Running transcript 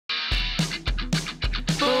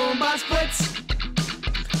Boombox Blitz.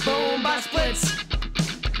 Boombox Blitz.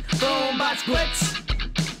 Boombox Blitz.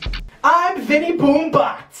 I'm Vinny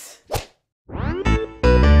Boombox.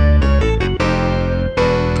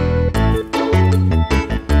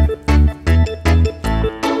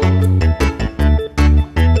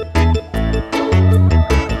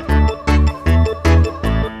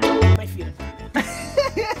 My feet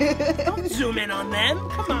are Don't zoom in on them.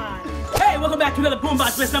 Come on. Hey, welcome back to another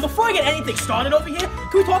Boombox Blitz. Now, before I get anything started over here,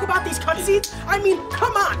 can we talk about these cutscenes? I mean,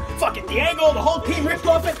 come on. Fucking Diego, the whole team ripped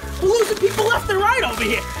off it. We're losing people left and right over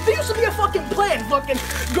here. There used to be a fucking plan. Fucking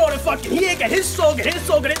go to fucking here, get his soul, get his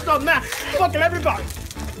soul, get his soul, nah. Fucking everybody.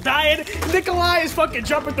 Dying. Nikolai is fucking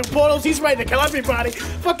jumping through portals. He's ready to kill everybody.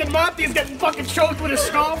 Fucking Monty's getting fucking choked with his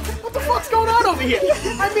skull. What the fuck's going on over here?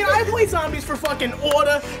 I mean, I play zombies for fucking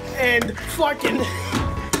order and fucking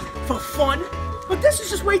for fun. But this is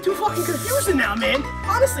just way too fucking confusing now, man.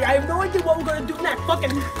 Honestly, I have no idea what we're gonna do next.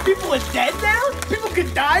 Fucking people are dead now? People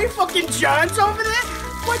could die? Fucking John's over there?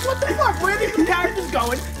 Like, what the fuck? Where are these characters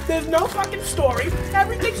going? There's no fucking story.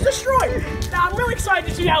 Everything's destroyed. Now, I'm really excited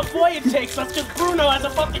to see how Void takes us, because Bruno has a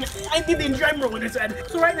fucking Indian general in his head.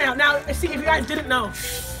 So right now, see, if you guys didn't know,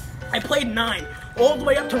 I played 9, all the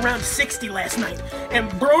way up to round 60 last night. And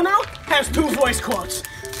Bruno has 2 voice quotes.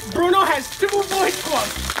 Bruno has 2 voice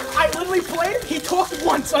quotes. I literally played him, he talked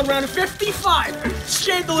once on round 55.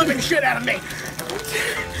 Scared the living shit out of me.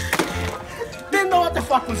 Didn't know what the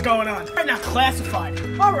fuck was going on. Right now, classified.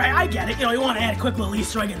 Alright, I get it. You know, you want to add a quick little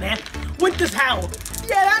Easter egg in there. Winter's Howl.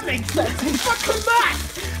 Yeah, that makes sense. But come back!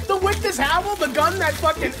 The Winter's Howl, the gun that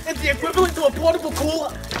fucking is the equivalent to a portable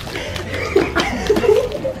cooler.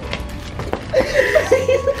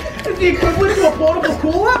 Is the equivalent to a portable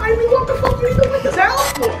cooler? I mean, what the fuck do you need the Winter's Howl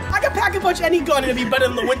for? I can pack a punch any gun and it'd be better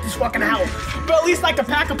than the Winter's fucking Howl. But at least I can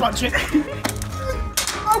pack a punch it.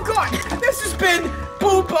 Oh god, this has been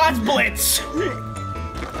Boombox Blitz.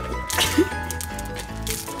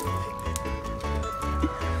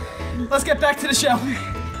 Let's get back to the show.